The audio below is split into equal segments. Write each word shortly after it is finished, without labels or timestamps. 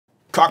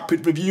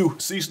Cockpit Review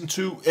Season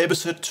 2,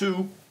 Episode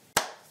 2.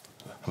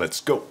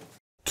 Let's go.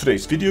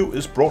 Today's video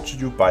is brought to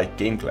you by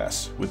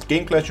GameGlass. With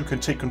GameGlass you can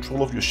take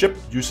control of your ship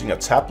using a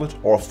tablet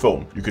or a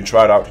phone. You can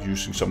try it out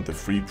using some of the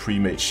free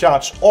pre-made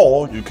shots,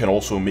 or you can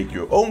also make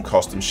your own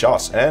custom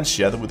shots and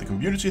share them with the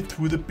community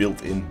through the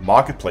built-in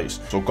marketplace.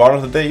 So gone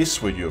are the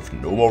days where you have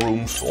no more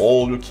rooms for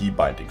all your key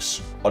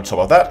bindings. On top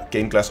of that,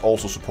 GameGlass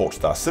also supports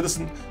Star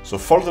Citizen, so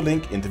follow the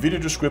link in the video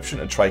description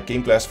and try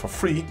GameGlass for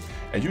free,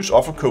 and use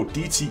offer code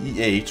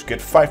DTEA to get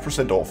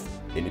 5% off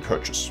any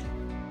purchase.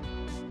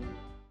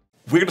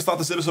 We're going to start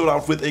this episode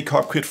out with a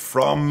cockpit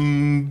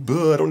from,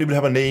 I don't even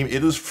have a name,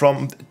 it is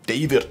from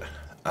David.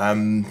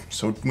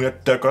 So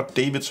I've got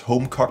David's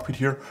home cockpit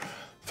here.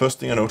 First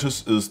thing I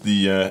notice is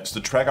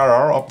the track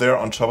RR up there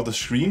on top of the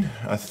screen.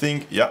 I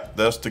think, yeah,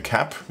 there's the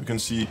cap. You can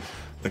see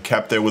the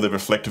cap there with the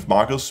reflective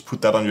markers.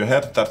 Put that on your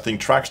head, that thing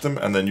tracks them,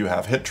 and then you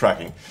have head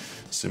tracking.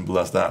 Simple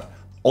as that.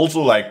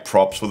 Also like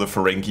props for the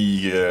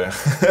Ferengi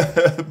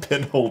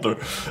pen holder.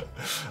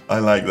 I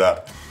like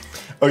that.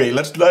 Okay,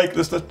 let's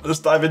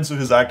dive into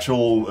his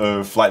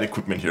actual flight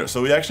equipment here.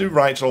 So he actually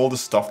writes all the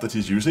stuff that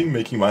he's using,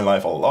 making my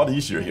life a lot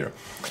easier here.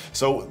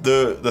 So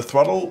the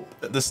throttle,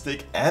 the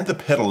stick, and the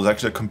pedal is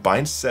actually a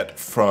combined set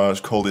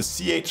called the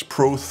CH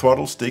Pro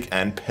throttle, stick,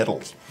 and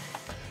pedals.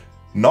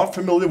 Not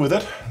familiar with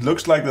it.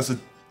 Looks like there's a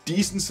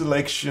decent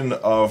selection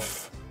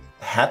of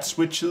hat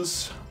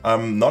switches.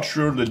 I'm not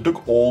sure. They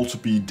look all to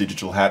be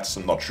digital hats.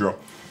 I'm not sure.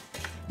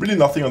 Really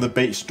nothing on the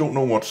base. Don't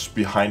know what's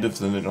behind it.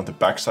 Then on the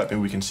back side,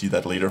 maybe we can see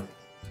that later.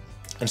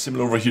 And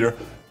similar over here,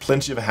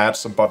 plenty of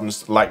hats, some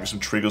buttons, like some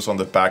triggers on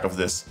the back of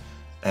this,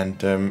 and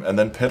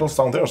then pedals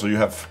down there. So you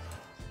have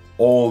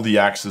all the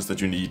axes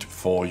that you need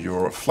for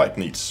your flight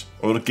needs.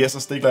 I would guess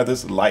a stick like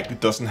this likely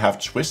doesn't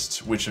have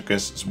twists, which I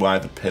guess is why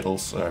the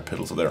pedals are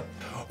there.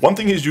 One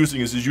thing he's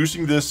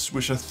using this,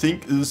 which I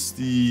think is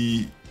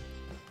the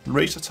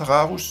Racer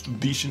Tararus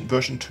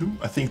version 2.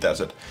 I think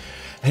that's it.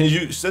 And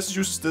he says he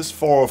uses this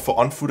for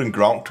on-foot and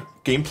ground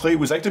gameplay,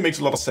 which actually makes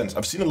a lot of sense.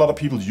 I've seen a lot of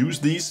people use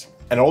these,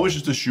 and I always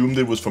just assumed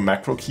it was for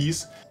macro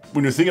keys.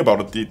 When you think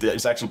about it,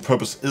 its actual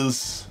purpose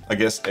is, I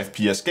guess,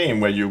 FPS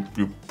game, where you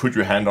put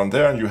your hand on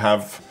there and you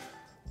have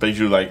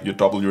basically like your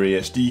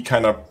WASD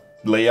kind of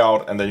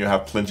layout, and then you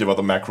have plenty of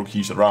other macro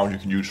keys around you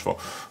can use for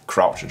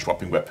crouch and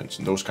swapping weapons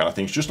and those kind of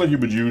things, just like you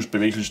would use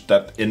basically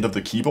that end of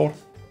the keyboard.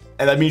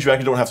 And that means you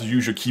actually don't have to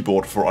use your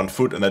keyboard for on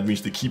foot, and that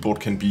means the keyboard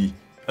can be,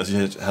 as he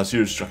has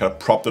here, just kind of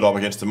propped it up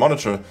against the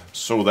monitor,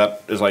 so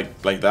that is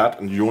like that,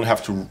 and you only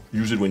have to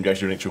use it when you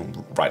actually need to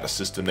write a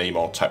system name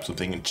or type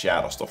something in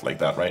chat or stuff like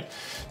that, right?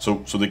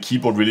 So the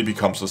keyboard really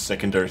becomes a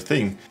secondary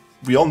thing.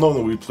 We all know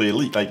that we play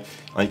Elite,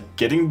 like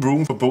getting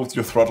room for both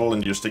your throttle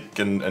and your stick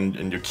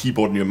and your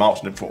keyboard and your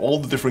mouse, and for all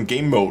the different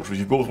game modes. If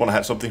you both want to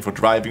have something for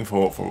driving,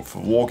 for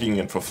walking,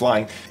 and for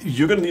flying,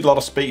 you're gonna need a lot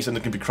of space, and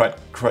it can be quite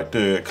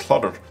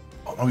cluttered.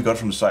 Oh, we got it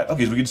from the side.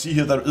 Okay, so we can see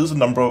here there is a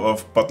number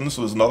of buttons.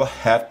 So there's another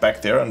hat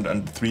back there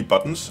and 3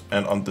 buttons.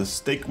 And on the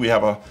stick we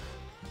have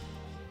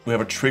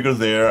a trigger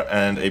there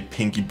and a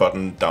pinky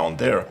button down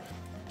there.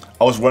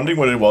 I was wondering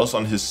what it was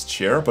on his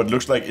chair, but it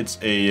looks like it's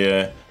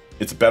a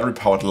battery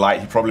powered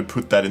light. He probably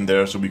put that in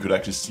there so we could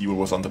actually see what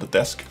was under the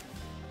desk.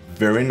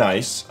 Very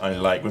nice. I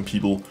like when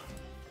people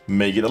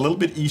make it a little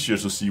bit easier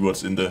to see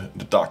what's in the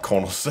dark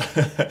corners.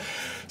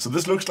 So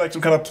this looks like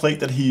some kind of plate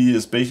that he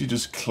is basically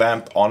just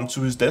clamped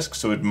onto his desk,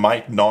 so it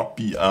might not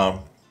be, I'm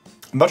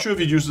not sure if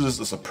he uses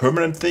this as a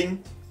permanent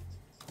thing,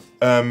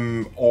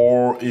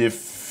 or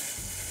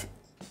if,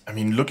 I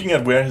mean, looking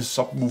at where his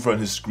subwoofer and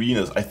his screen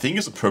is, I think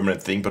it's a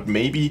permanent thing, but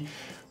maybe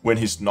when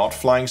he's not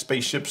flying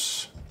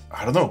spaceships,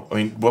 I don't know. I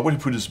mean, where would he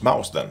put his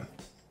mouse then?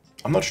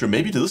 I'm not sure,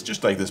 maybe it is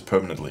just like this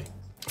permanently.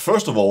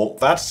 First of all,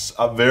 that's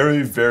a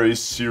very, very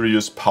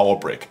serious power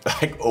brick.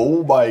 Like,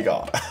 oh my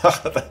god.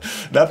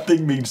 That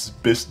thing means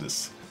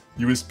business.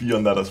 USB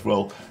on that as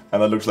well.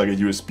 And that looks like a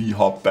USB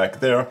hub back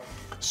there.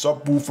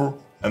 Subwoofer.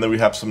 And then we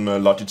have some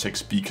Logitech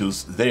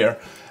speakers there.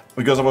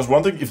 Because I was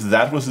wondering if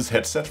that was his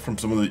headset from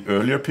some of the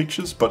earlier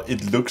pictures. But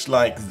it looks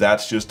like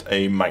that's just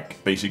a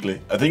mic,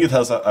 basically. I think it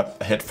has a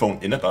headphone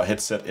in it, or a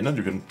headset in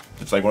it.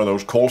 It's like one of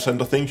those call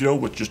center things, you know,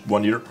 with just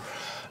one ear.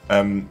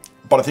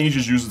 But I think he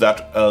just uses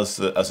that as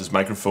his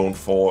microphone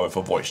for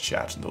voice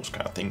chats and those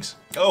kind of things.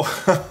 Oh,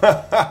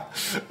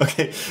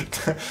 okay.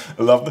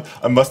 I love that.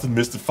 I must have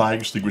missed the fire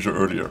extinguisher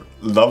earlier.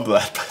 Love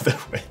that, by the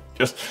way.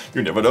 Just,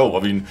 you never know. I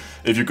mean,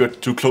 if you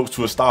get too close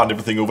to a star and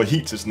everything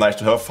overheats, it's nice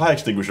to have a fire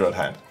extinguisher at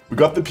hand. We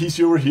got the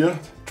PC over here,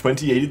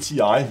 2080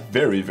 Ti,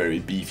 very, very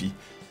beefy.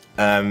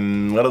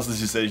 What else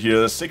does he say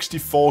here?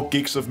 64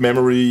 gigs of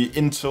memory,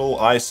 Intel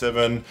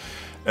i7.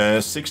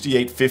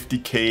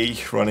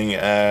 6850K running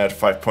at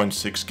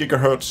 5.6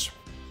 gigahertz.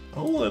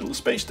 Oh, little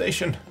space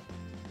station.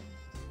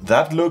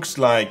 That looks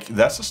like,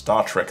 that's a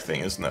Star Trek thing,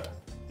 isn't it?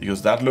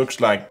 Because that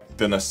looks like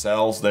the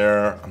nacelles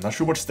there. I'm not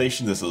sure what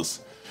station this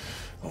is.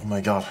 Oh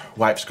my god,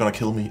 wife's gonna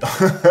kill me.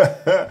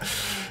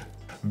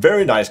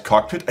 Very nice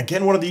cockpit.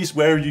 Again, one of these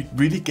where you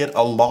really get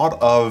a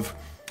lot of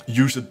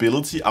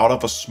usability out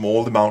of a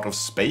small amount of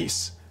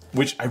space.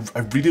 which I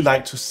really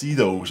like to see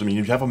those. I mean,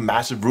 if you have a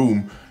massive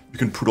room, you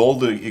can put all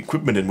the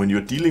equipment in when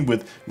you're dealing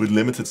with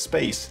limited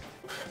space.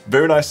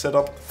 Very nice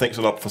setup. Thanks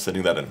a lot for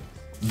sending that in.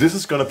 This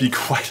is gonna be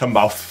quite a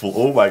mouthful.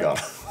 Oh my god.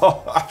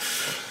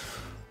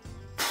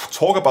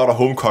 Talk about a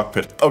home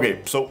cockpit.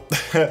 Okay, so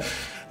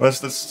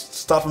let's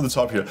start from the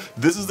top here.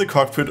 This is the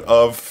cockpit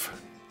of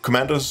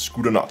Commander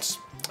Scooter Nuts.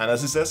 And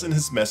as he says in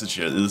his message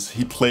here,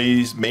 he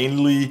plays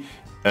mainly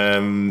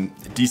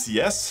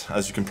DCS,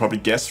 as you can probably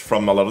guess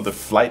from a lot of the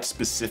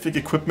flight-specific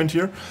equipment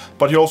here.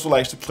 But he also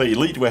likes to play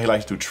Elite, where he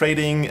likes to do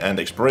trading and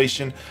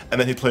exploration,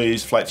 and then he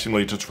plays Flight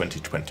Simulator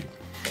 2020.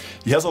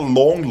 He has a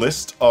long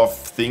list of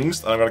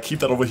things, and I'm going to keep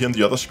that over here on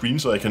the other screen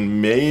so I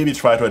can maybe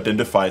try to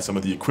identify some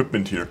of the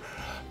equipment here.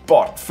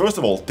 But first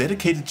of all,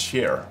 dedicated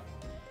chair.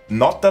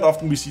 Not that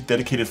often we see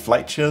dedicated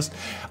flight chairs.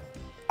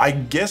 I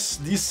guess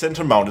these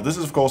center mounted. This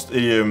is of course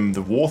the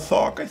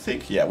Warthog, I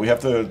think. Yeah, we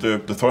have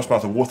the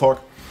Thrustmaster Warthog.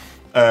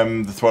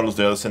 The throttles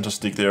there, the center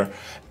stick there.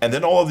 And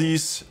then all of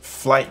these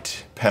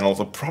flight panels.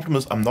 The problem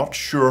is I'm not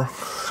sure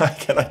I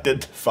can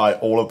identify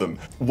all of them.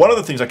 One of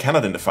the things I can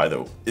identify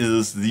though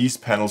is these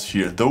panels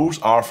here. Those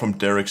are from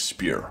Derek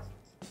Spear.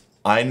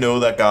 I know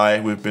that guy.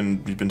 We've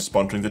been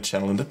sponsoring the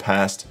channel in the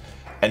past,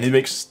 and he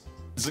makes,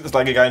 it's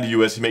like a guy in the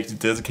US, he makes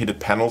dedicated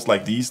panels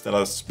like these that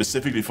are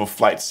specifically for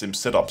flight sim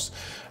setups.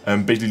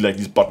 Basically like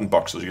these button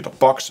boxes. You get a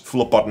box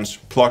full of buttons,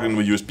 plug in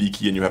with USB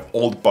key, and you have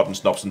all the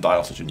buttons, knobs, and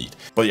dials that you need.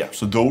 But yeah,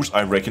 so those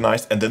I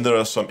recognized. And then there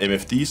are some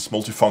MFDs,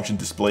 multifunction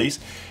displays.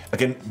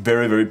 Again,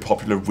 very, very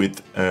popular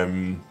with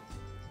like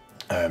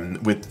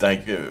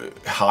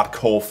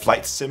hardcore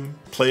flight sim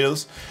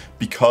players,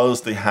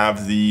 because they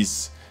have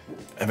these,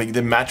 I mean, they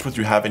match what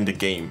you have in the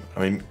game.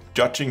 I mean,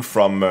 judging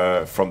from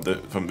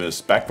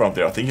this background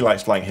there, I think he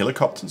likes flying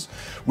helicopters,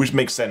 which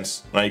makes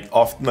sense. Like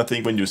often, I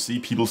think when you see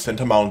people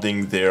center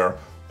mounting their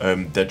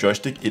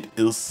joystick, it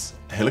is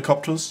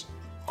helicopters.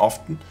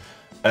 Often,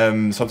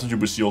 sometimes you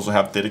will see also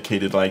have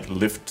dedicated like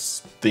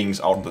lifts things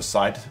out on the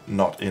side.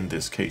 Not in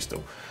this case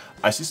though.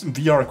 I see some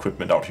VR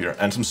equipment out here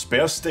and some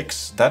spare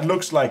sticks. That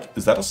looks like,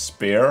 is that a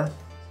spare?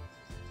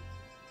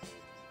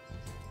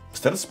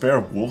 Is that a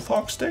spare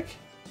Warthog stick?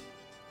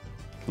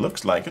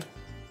 Looks like it.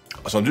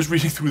 So I'm just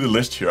reading through the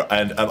list here,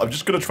 and I'm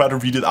just going to try to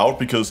read it out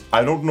because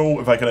I don't know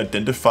if I can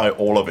identify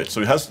all of it.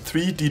 So it has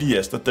 3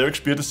 DDS, that Derek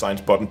Spear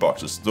designs button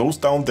boxes. Those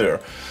down there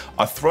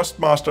are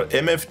Thrustmaster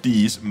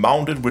MFDs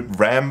mounted with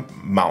RAM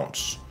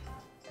mounts.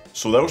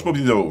 So those will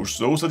be those.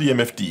 Those are the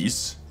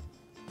MFDs.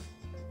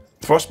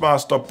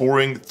 Thrustmaster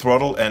boring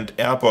throttle and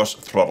Airbus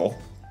throttle.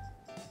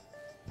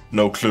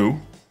 No clue.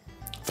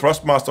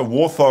 Thrustmaster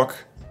Warthog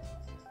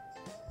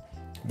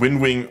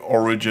Windwing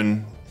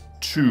Origin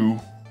 2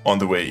 on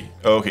the way.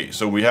 Okay,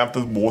 so we have the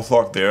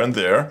Warthog there and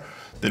there.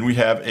 Then we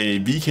have a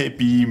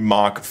VKB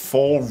Mark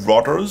IV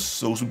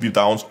rudders. Those would be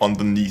down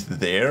underneath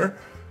there.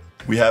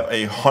 We have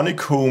a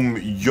honeycomb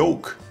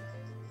yoke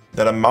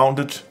that are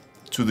mounted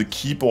to the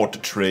keyboard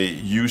tray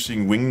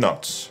using wing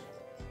nuts.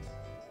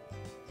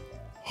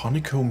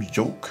 Honeycomb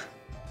yoke.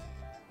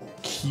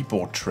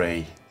 Keyboard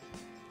tray.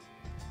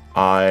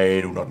 I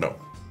do not know.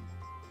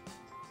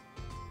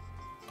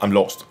 I'm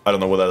lost. I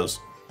don't know what that is.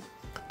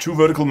 2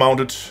 vertical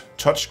mounted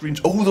touchscreens.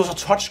 Oh, those are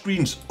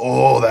touchscreens.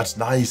 Oh, that's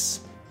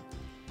nice.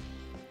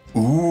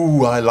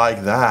 Ooh, I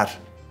like that.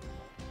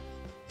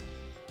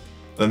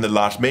 Then the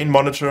large main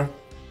monitor.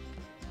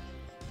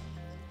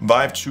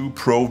 Vive 2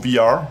 Pro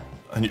VR.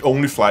 And he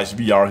only flies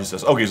VR, he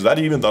says. Okay, so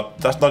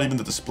that's not even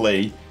the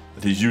display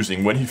that he's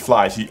using. When he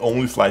flies, he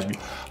only flies VR.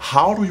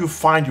 How do you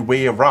find your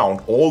way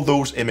around all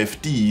those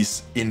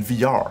MFDs in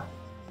VR?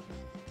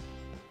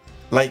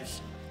 Like,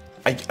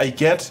 I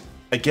get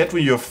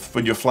when you're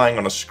flying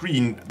on a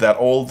screen that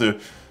all the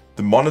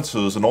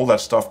monitors and all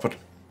that stuff, but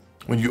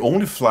when you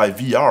only fly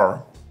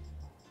VR,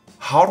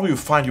 how do you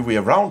find your way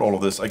around all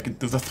of this? Like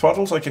the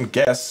throttles I can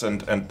guess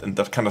and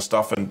that kind of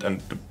stuff, and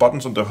the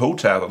buttons on the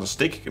HOTAS or the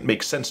stick, it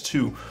makes sense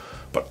too,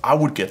 but I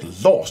would get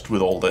lost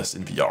with all this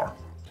in VR.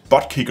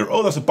 Butt kicker.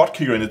 Oh, there's a butt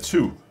kicker in it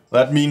too.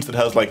 That means it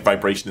has like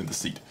vibration in the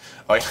seat.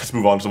 Alright, let's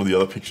move on to some of the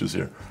other pictures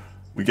here.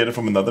 We get it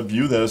from another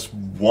view. There's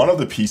one of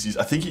the PCs.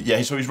 I think,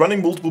 so he's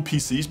running multiple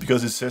PCs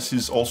because it says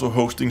he's also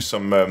hosting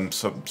some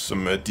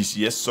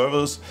DCS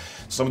servers.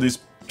 Some of these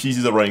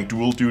PCs are running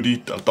dual duty,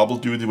 double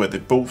duty, where they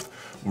both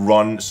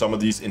run some of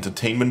these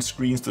entertainment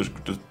screens,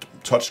 the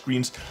touch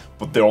screens,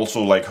 but they're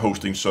also like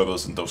hosting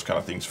servers and those kind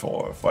of things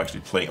for actually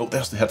playing. Oh,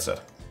 there's the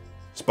headset.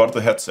 Spotted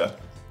the headset.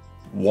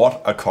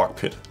 What a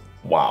cockpit.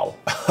 Wow.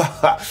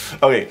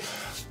 Okay.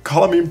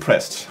 Color me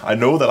impressed. I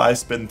know that I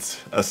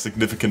spent a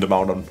significant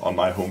amount on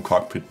my home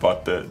cockpit,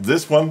 but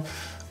this one,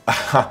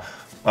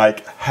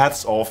 like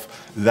hats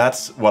off,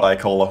 that's what I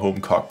call a home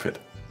cockpit.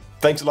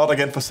 Thanks a lot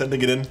again for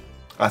sending it in.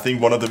 I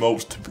think one of the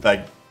most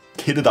like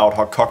kitted out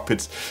hot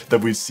cockpits that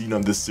we've seen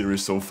on this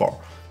series so far.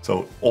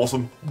 So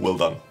awesome, well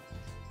done.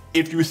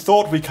 If you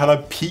thought we kind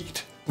of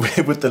peaked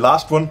with the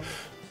last one,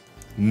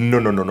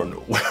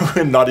 no.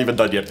 We're not even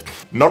done yet.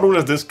 Not only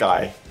is this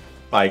guy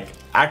like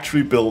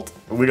actually built,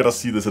 we're gonna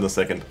see this in a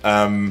second,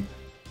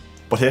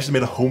 but he actually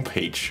made a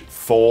homepage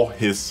for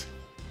his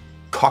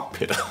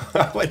Cockpit.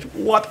 Like,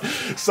 what?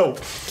 So,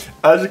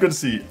 as you can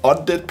see,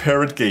 Undead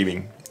Parrot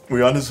Gaming,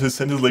 we're on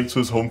send his link to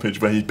his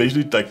homepage where he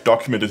basically like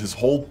documented his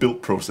whole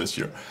build process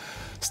here.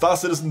 Star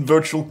Citizen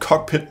Virtual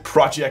Cockpit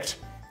Project.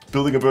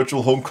 Building a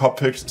virtual home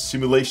cockpit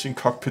simulation,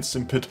 cockpit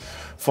simpit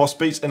for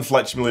space and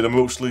flight simulator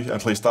mostly,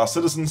 and play Star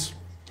Citizens.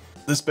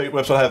 This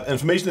website has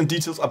information and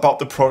details about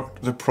the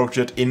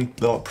project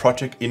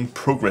in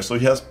progress. So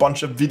he has a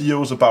bunch of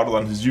videos about it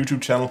on his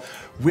YouTube channel.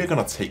 We're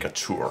gonna take a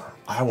tour.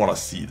 I wanna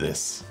see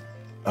this.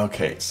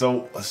 Okay,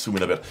 so let's zoom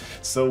in a bit.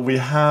 So we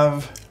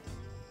have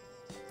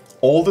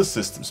all the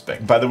system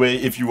spec. By the way,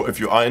 if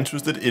you are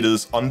interested, it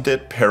is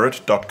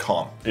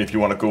undeadparrot.com. If you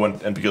want to go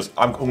and because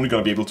I'm only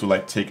going to be able to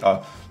like take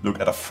a look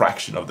at a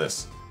fraction of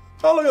this.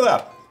 Oh, look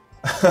at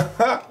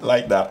that.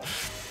 Like that.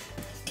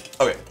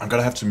 Okay, I'm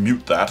going to have to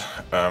mute that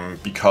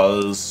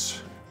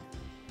because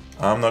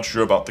I'm not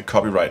sure about the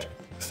copyright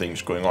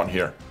things going on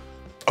here.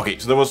 Okay,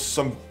 so there was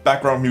some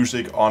background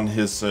music on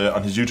his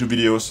YouTube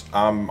videos.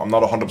 I'm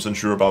not 100%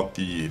 sure about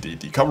the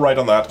copyright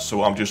on that,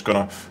 so I'm just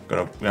gonna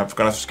have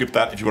to skip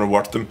that. If you want to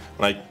watch them,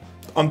 like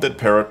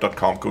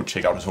undeadparrot.com, go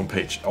check out his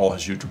homepage or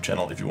his YouTube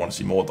channel if you want to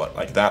see more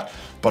like that.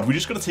 But we're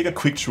just gonna take a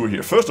quick tour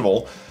here. First of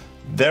all,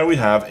 there we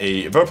have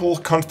a Virtual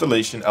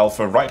Constellation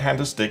Alpha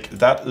right-handed stick.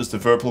 That is the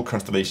Virtual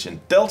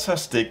Constellation Delta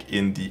stick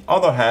in the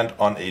other hand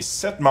on a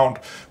set mount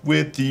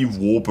with the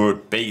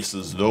Warbird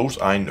bases. Those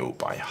I know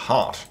by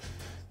heart.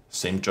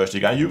 Same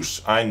joystick I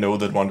use. I know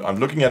that one. I'm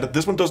looking at it.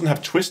 This one doesn't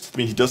have twist. I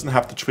mean, he doesn't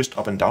have the twist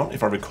up and down,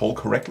 if I recall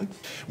correctly.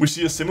 We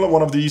see a similar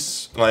one of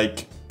these,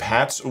 like,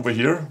 pads over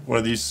here. One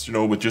of these, you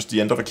know, with just the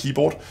end of a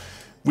keyboard.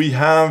 We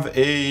have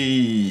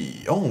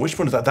a... Oh, which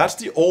one is that? That's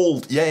the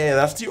old... Yeah,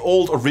 that's the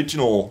old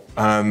original...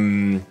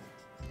 the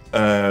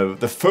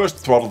first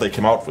throttle they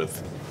came out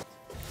with.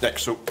 Yeah,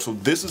 so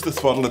this is the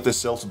throttle that they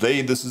sell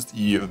today. This is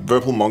the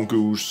Virtual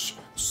Mongoose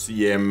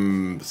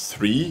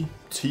CM3...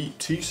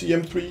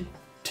 TCM3?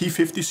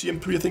 T50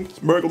 CM3, I think. It's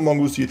Virtual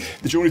Mongoose.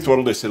 It's the only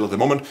throttle they sell at the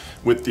moment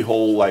with the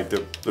whole, like,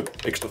 the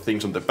extra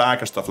things on the back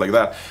and stuff like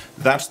that.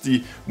 That's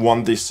the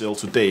one they sell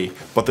today.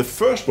 But the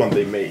first one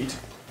they made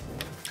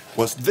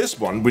was this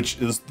one, which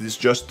is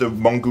just the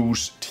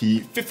Mongoose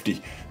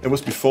T50. It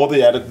was before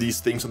they added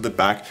these things on the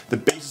back. The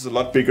base is a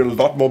lot bigger, a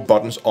lot more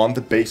buttons on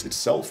the base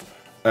itself.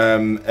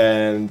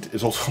 And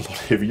it's also a lot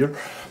heavier.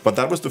 But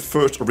that was the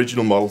first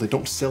original model. They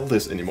don't sell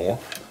this anymore.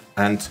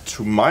 And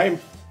to my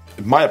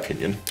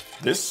opinion,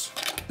 this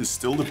is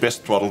still the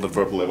best throttle that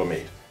Virtual ever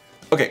made.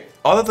 Okay,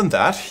 other than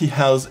that, he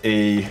has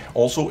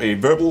also a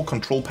Virtual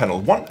Control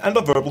Panel 1 and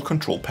a Virtual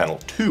Control Panel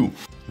 2.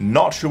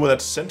 Not sure where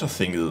that center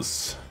thing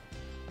is.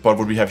 But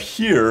what we have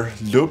here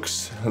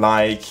looks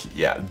like,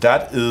 yeah,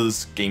 that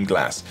is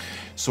GameGlass.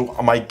 So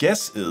my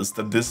guess is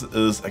that this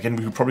is, again,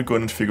 we could probably go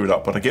in and figure it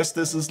out, but I guess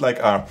this is like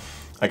a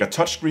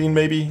touchscreen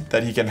maybe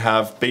that he can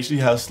have,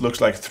 basically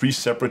looks like 3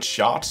 separate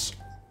shots.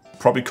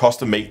 Probably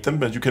custom made them,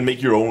 but you can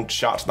make your own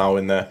shots now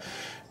in the,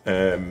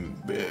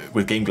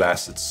 with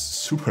GameGlass. It's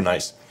super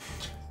nice.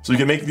 So you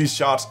can make these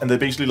shots and they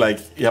basically like,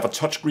 you have a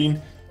touchscreen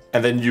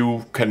and then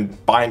you can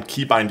bind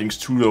key bindings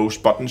to those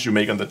buttons you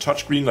make on the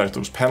touchscreen, like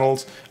those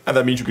panels, and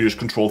that means you can just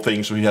control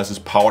things. So he has his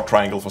power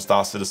triangle for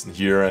Star Citizen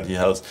here, and he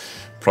has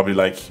probably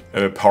like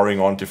powering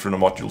on different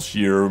modules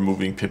here,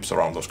 moving pips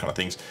around, those kind of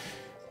things.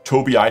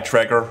 Tobii Eye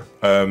tracker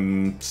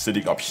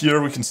sitting up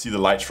here, we can see the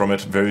lights from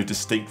it, very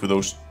distinct with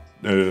those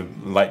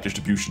light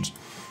distributions.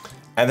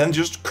 And then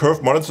just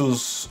curved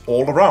monitors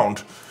all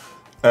around.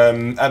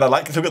 And I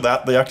like to look at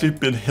that, they've actually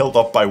been held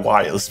up by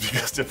wires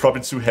because they're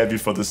probably too heavy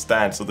for the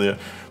stand, so they're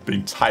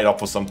being tied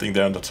up or something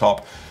there on the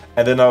top.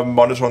 And then a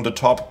monitor on the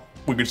top,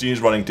 we can see is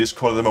running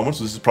Discord at the moment,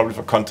 so this is probably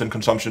for content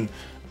consumption,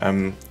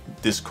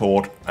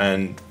 Discord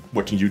and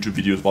watching YouTube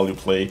videos while you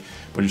play,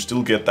 but you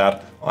still get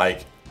that,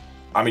 like,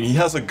 I mean, he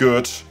has a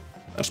good,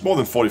 that's more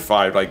than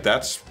 45, like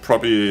that's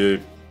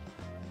probably,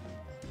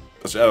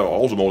 that's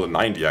also more than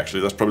 90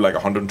 actually, that's probably like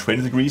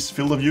 120 degrees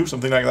field of view,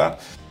 something like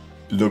that.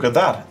 Look at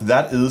that.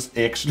 That is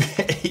actually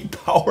a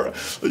power.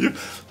 You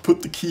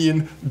put the key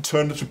in and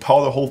turn it to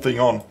power the whole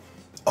thing on.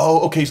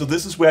 Oh, okay, so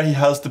this is where he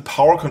has the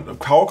power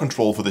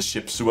control for the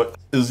ship. So what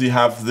is he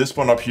have this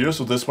one up here,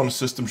 so this one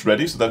system's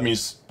ready. So that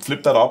means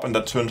flip that up and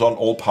that turns on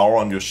all power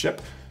on your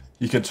ship.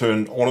 You can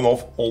turn on and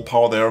off all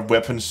power there,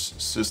 weapons,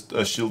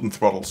 shield and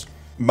throttles.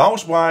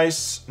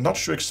 Mouse-wise, not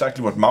sure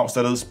exactly what mouse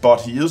that is,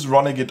 but he is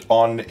running it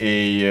on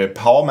a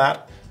power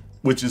mat,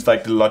 which is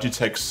like the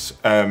Logitech's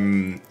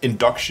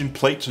induction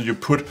plate.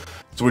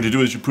 So what you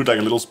do is you put like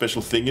a little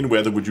special thing in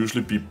where there would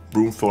usually be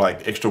room for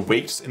like extra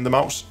weights in the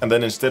mouse. And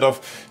then instead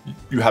of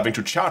you having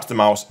to charge the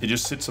mouse, it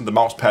just sits on the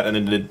mouse pad and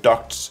it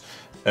inducts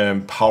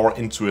power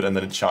into it and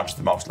then it charges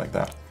the mouse like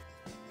that.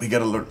 We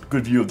get a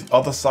good view of the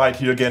other side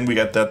here again. We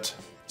got that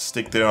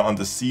stick there on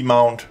the C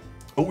mount.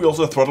 Oh, we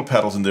also have throttle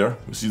pedals in there.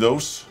 You see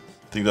those?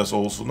 I think that's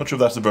also, I'm not sure if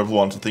that's the purple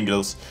ones, I think it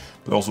is,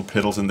 but also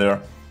pedals in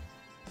there.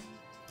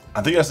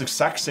 I think that's the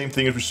exact same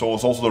thing as we saw.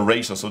 It's also the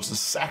racer, so it's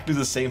exactly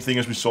the same thing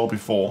as we saw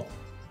before.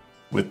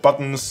 With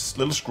buttons,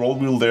 little scroll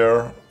wheel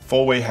there,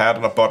 4-way hat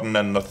and a button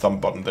and a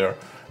thumb button there.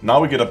 Now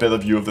we get a better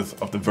view of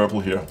the Verbal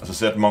here. As I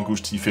said,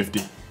 Mongoose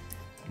T50.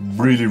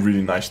 Really,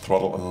 really nice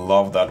throttle. I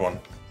love that one.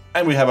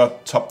 And we have a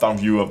top-down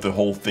view of the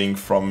whole thing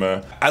from,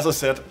 as I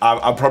said,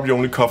 I've probably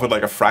only covered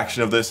like a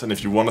fraction of this, and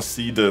if you want to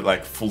see the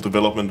like full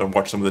development and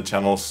watch some of the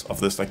channels of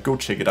this, like go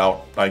check it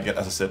out. Like,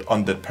 as I said,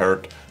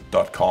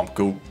 undeadparrot.com.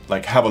 Go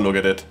like have a look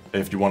at it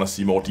if you want to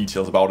see more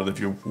details about it. If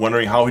you're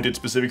wondering how he did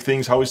specific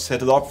things, how he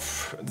set it up,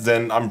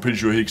 then I'm pretty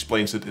sure he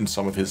explains it in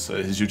some of his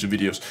YouTube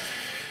videos.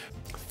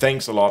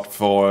 Thanks a lot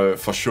for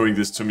showing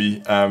this to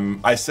me.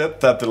 I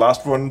said that the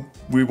last one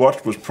we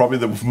watched was probably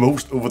the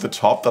most over the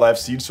top that I've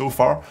seen so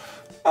far.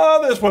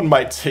 This one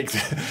might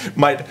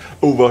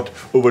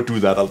overdo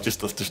that. I'll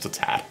just a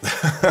tad.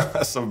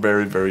 Some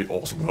very, very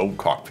awesome home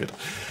cockpit.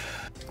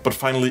 But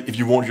finally, if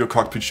you want your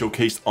cockpit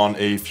showcased on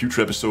a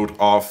future episode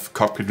of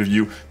Cockpit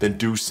Review, then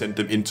do send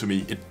them in to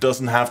me. It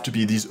doesn't have to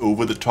be these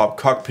over-the-top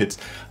cockpits.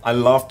 I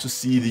love to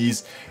see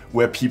these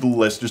where people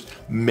let's just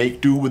make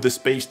do with the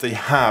space they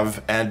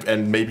have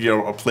and maybe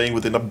are playing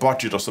within a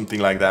budget or something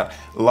like that.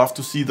 Love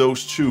to see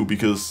those too,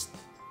 because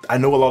I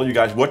know a lot of you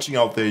guys watching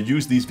out there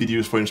use these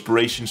videos for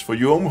inspirations for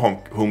your own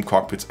home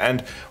cockpits,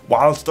 and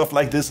while stuff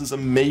like this is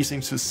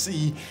amazing to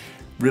see,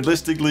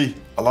 realistically,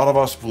 a lot of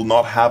us will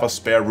not have a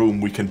spare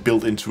room we can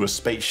build into a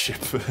spaceship.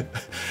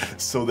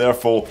 So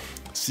therefore,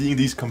 seeing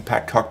these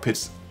compact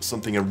cockpits,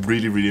 something I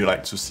really, really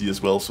like to see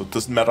as well. So it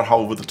doesn't matter how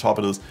over the top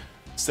it is,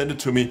 send it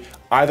to me.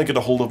 Either get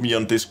a hold of me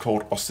on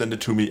Discord or send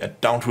it to me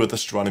at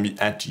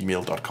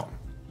downtoearthastronomy@gmail.com.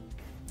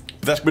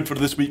 That's it for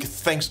this week.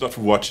 Thanks a lot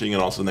for watching,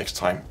 and also next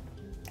time,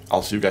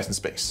 I'll see you guys in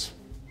space.